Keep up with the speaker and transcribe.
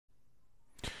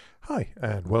Hi,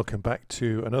 and welcome back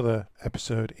to another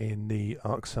episode in the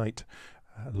ArcSight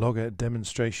Logger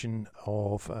demonstration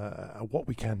of what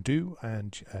we can do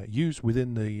and use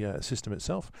within the system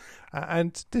itself.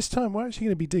 And this time we're actually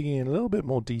going to be digging in a little bit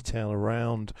more detail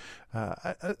around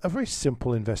a very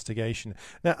simple investigation.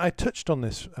 Now, I touched on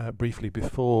this briefly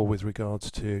before with regards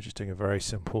to just doing a very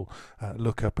simple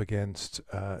lookup against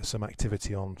some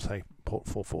activity on, say, port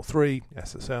 443,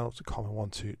 SSL. It's a common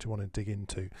one to want to dig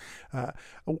into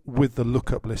with the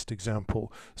lookup list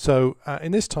example. So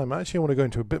in this time, actually, I want to go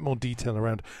into a bit more detail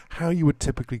around how you would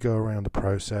typically go around the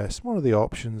process, what are the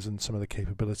options and some of the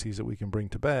capabilities that we can bring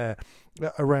to bear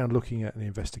around looking at and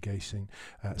investigating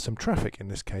some traffic. In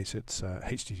this case, it's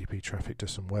HTTP traffic to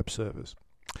some web servers.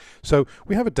 So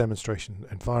we have a demonstration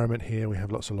environment here. We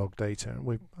have lots of log data,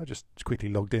 and I just quickly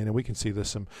logged in, and we can see there's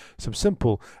some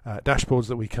simple dashboards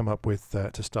that we come up with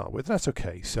to start with. That's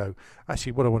okay. So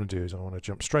actually, what I want to do is I want to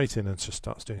jump straight in and just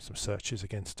start doing some searches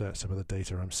against some of the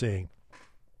data I'm seeing.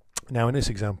 Now, in this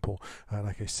example,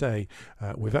 like I say,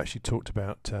 we've actually talked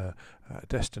about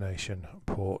destination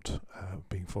port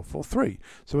being 443.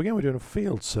 So again, we're doing a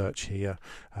field search here.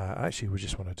 Actually, we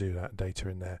just want to do that data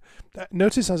in there.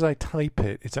 Notice as I type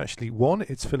it, it's actually,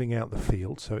 it's filling out the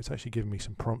field, so it's actually giving me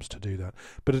some prompts to do that.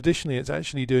 But additionally, it's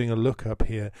actually doing a lookup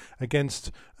here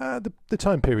against the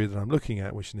time period that I'm looking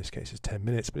at, which in this case is 10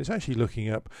 minutes, but it's actually looking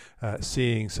up,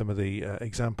 seeing some of the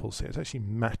examples here. It's actually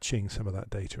matching some of that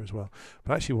data as well.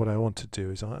 But actually what I want to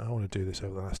do is I want to do this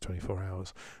over the last 24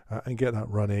 hours and get that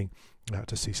running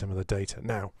to see some of the data.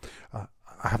 Now,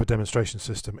 I have a demonstration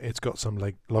system. It's got some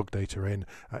log data in.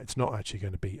 It's not actually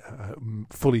going to be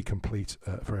fully complete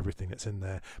for everything that's in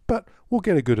there, but we'll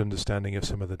get a good understanding of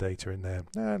some of the data in there.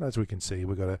 And as we can see,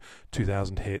 we've got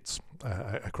 2,000 hits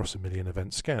across 1 million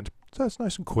events scanned. So it's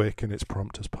nice and quick, and it's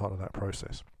prompt as part of that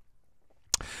process.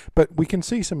 But we can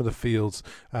see some of the fields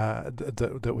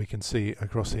that we can see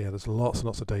across here. There's lots and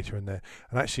lots of data in there.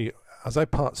 And actually, as I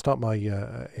start my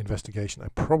investigation, I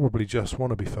probably just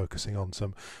want to be focusing on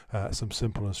some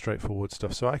simple and straightforward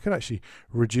stuff. So I could actually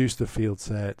reduce the field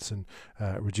sets and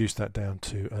reduce that down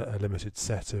to a limited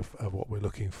set of what we're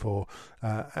looking for.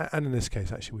 And in this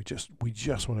case, actually, we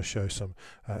just want to show some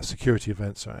security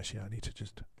events. So actually, I need to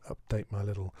just update my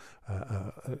little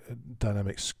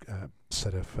dynamics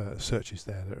set of searches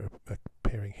there that are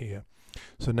appearing here.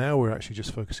 So now we're actually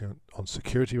just focusing on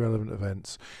security relevant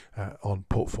events on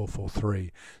port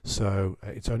 443. So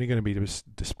it's only going to be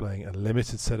displaying a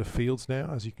limited set of fields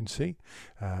now, as you can see,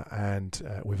 and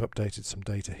we've updated some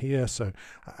data here. So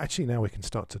actually now we can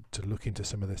start to look into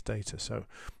some of this data. So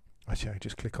actually, I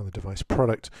just click on the device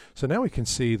product. So now we can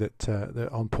see that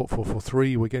on port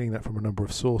 443, we're getting that from a number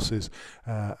of sources,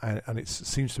 and it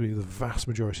seems to be the vast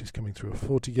majority is coming through a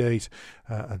FortiGate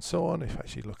and so on. If I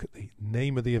actually look at the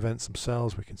name of the events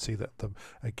themselves, we can see that,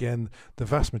 again, the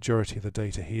vast majority of the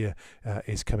data here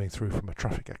is coming through from a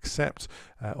traffic accept,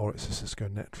 or it's a Cisco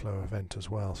NetFlow event as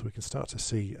well. So we can start to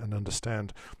see and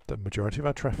understand that the majority of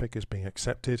our traffic is being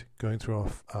accepted, going through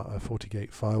our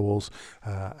FortiGate firewalls,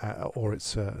 or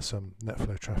it's some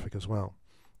NetFlow traffic as well.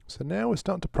 So now we're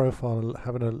starting to profile and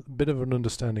having a bit of an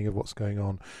understanding of what's going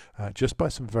on just by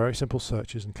some very simple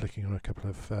searches and clicking on a couple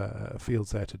of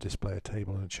fields there to display a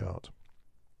table and a chart.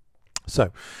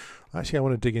 So actually I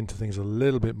want to dig into things a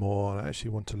little bit more, and I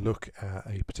actually want to look at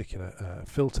a particular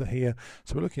filter here.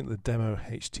 So we're looking at the demo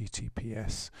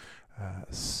HTTPS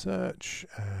search,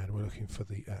 and we're looking for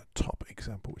the top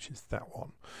example, which is that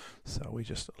one. So we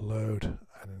just load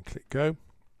and then click go.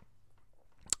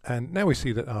 And now we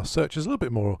see that our search is a little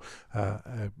bit more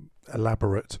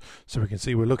elaborate. So we can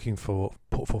see we're looking for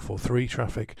port 443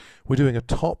 traffic. We're doing a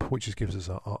top, which gives us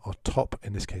our top,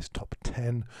 in this case, top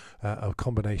 10 of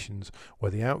combinations,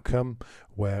 where the outcome,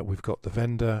 where we've got the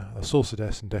vendor, a source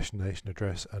address and destination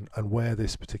address, and where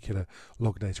this particular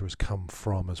log data has come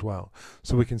from as well.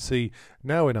 So we can see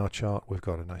now in our chart, we've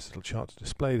got a nice little chart to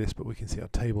display this, but we can see our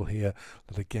table here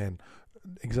that, again,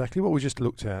 exactly what we just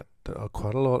looked at, that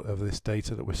quite a lot of this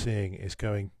data that we're seeing is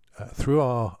going through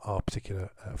our particular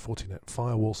Fortinet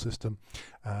firewall system,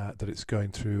 that it's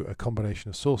going through a combination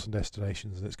of source and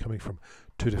destinations, and it's coming from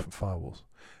 2 different firewalls.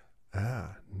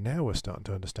 Now we're starting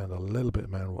to understand a little bit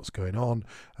around what's going on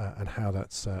and how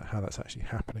that's actually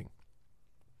happening.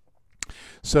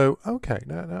 So, okay,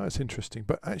 now it's interesting,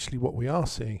 but actually what we are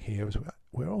seeing here is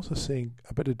we're also seeing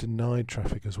a bit of denied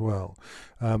traffic as well.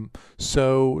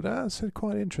 So that's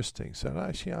quite interesting. So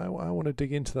actually I want to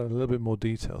dig into that in a little bit more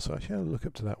detail. So actually I'll look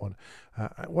up to that one.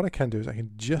 What I can do is I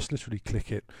can just literally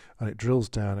click it, and it drills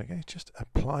down. It just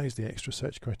applies the extra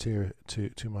search criteria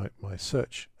to my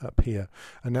search up here,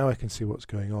 and now I can see what's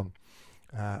going on.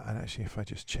 And actually, if I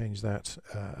just change that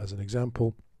as an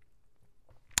example,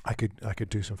 I could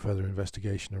do some further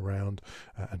investigation around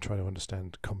and try to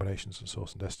understand combinations of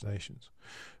source and destinations.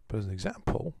 But as an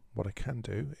example, what I can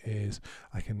do is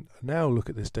I can now look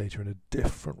at this data in a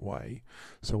different way.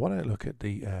 So why don't I look at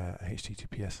the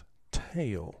HTTPS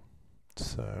tail?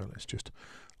 So let's just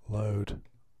load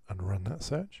and run that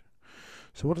search.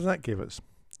 So what does that give us?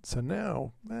 So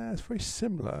now it's very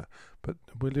similar, but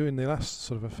we're doing the last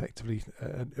sort of effectively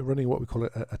running what we call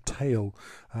a tail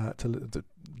to the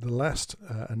last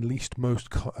and least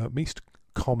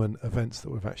common events that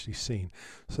we've actually seen.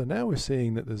 So now we're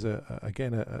seeing that there's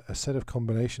again a set of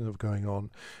combinations of going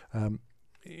on.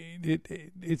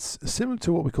 It's similar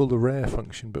to what we call the rare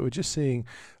function, but we're just seeing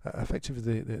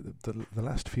effectively the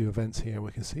last few events here.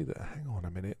 We can see that, hang on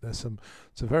a minute, there's some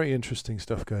very interesting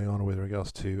stuff going on with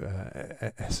regards to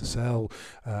SSL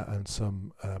and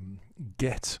some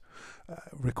GET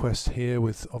requests here,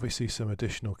 with obviously some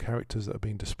additional characters that are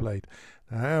being displayed.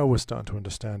 Now we're starting to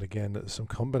understand again that there's some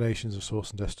combinations of source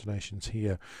and destinations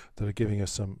here that are giving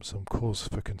us some cause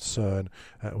for concern.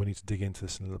 We need to dig into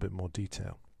this in a little bit more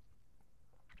detail.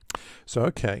 So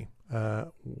okay,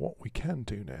 what we can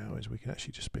do now is we can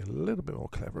actually just be a little bit more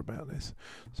clever about this.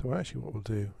 So actually what we'll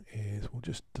do is we'll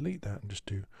just delete that and just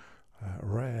do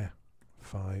rare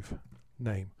 5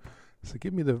 name. So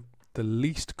give me the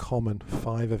least common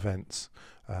 5 events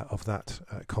of that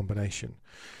combination.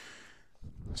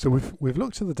 So we've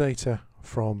looked at the data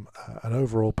from an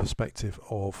overall perspective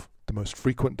of the most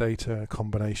frequent data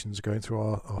combinations going through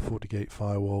our FortiGate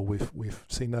firewall. We've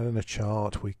seen that in a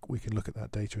chart. We can look at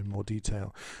that data in more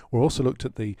detail. We're also looked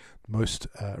at the most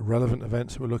relevant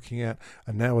events that we're looking at,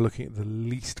 and now we're looking at the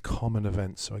least common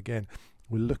events. So again,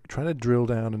 we're trying to drill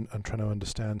down and trying to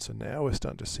understand. So now we're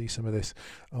starting to see some of this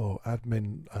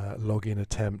admin login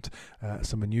attempt,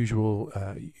 some unusual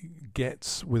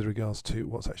gets with regards to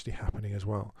what's actually happening as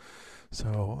well.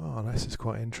 So this is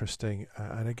quite interesting,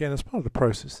 and again, as part of the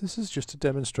process, this is just a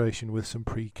demonstration with some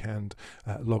pre-canned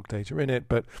log data in it,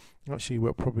 but actually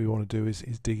what probably want to do is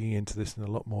digging into this in a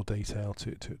lot more detail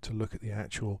to look at the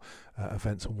actual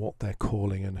events and what they're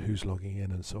calling and who's logging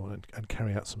in and so on, and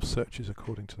carry out some searches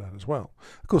according to that as well.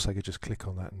 Of course, I could just click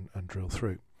on that and drill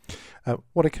through.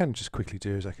 What I can just quickly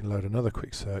do is I can load another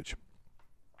quick search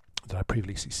that I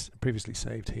previously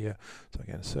saved here. So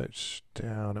again, search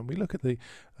down, and we look at the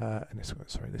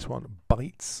this one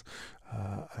bytes,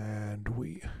 and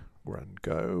we run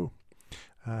go.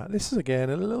 This is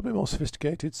again a little bit more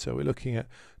sophisticated. So we're looking at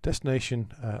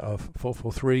destination of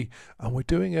 443, and we're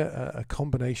doing a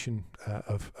combination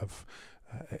of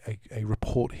a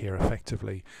report here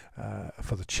effectively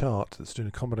for the chart that's doing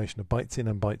a combination of bytes in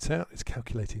and bytes out. It's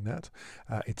calculating that.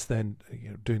 It's then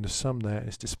doing the sum there.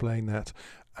 It's displaying that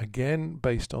again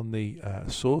based on the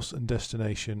source and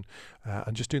destination,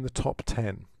 and just doing the top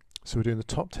 10. So we're doing the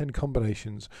top 10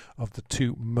 combinations of the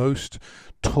 2 most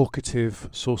talkative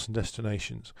source and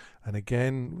destinations. And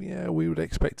again, we would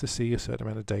expect to see a certain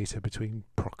amount of data between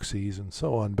proxies and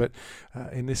so on. But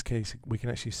in this case, we can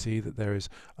actually see that there is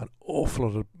an awful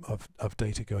lot of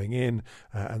data going in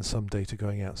and some data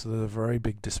going out. So there's a very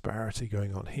big disparity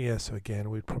going on here. So again,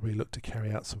 we'd probably look to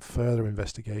carry out some further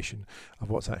investigation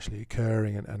of what's actually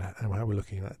occurring and how we're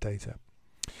looking at that data.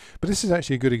 But this is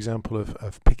actually a good example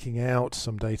of picking out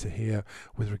some data here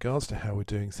with regards to how we're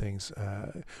doing things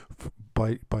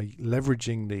by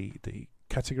leveraging the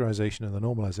categorization and the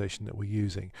normalization that we're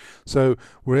using. So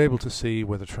we're able to see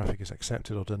whether traffic is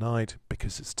accepted or denied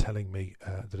because it's telling me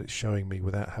that it's showing me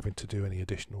without having to do any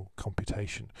additional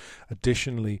computation.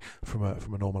 Additionally, from a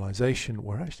normalization,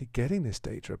 we're actually getting this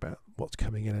data about what's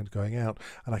coming in and going out,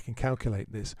 and I can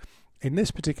calculate this. In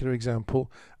this particular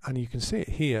example, and you can see it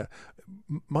here,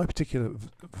 my particular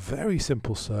very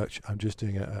simple search, I'm just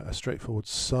doing a straightforward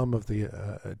sum of the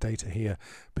data here,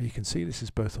 but you can see this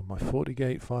is both on my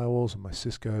FortiGate firewalls and my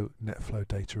Cisco NetFlow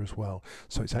data as well.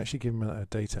 So it's actually giving me that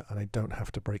data, and I don't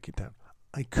have to break it down.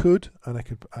 I could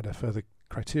add a further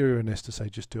criteria in this to say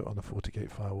just do it on the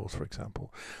FortiGate firewalls, for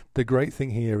example. The great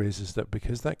thing here is that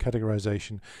because that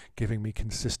categorization giving me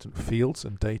consistent fields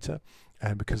and data,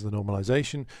 and because of the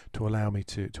normalization to allow me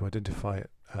to identify it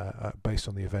based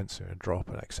on the events, drop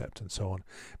and accept and so on,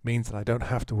 means that I don't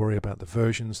have to worry about the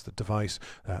versions, the device,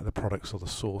 the products or the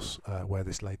source where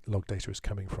this log data is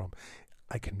coming from.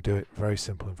 I can do it very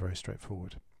simple and very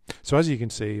straightforward. So as you can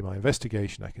see, my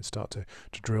investigation, I can start to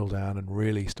drill down and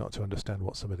really start to understand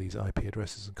what some of these IP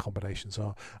addresses and combinations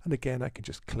are. And again, I can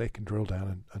just click and drill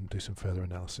down and do some further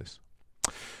analysis.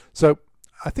 So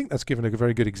I think that's given a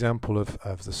very good example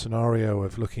of the scenario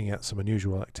of looking at some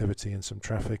unusual activity and some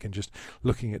traffic and just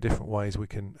looking at different ways we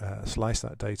can slice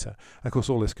that data. And of course,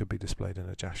 all this could be displayed in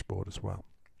a dashboard as well.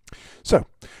 So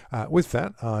with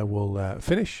that, I will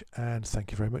finish, and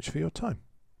thank you very much for your time.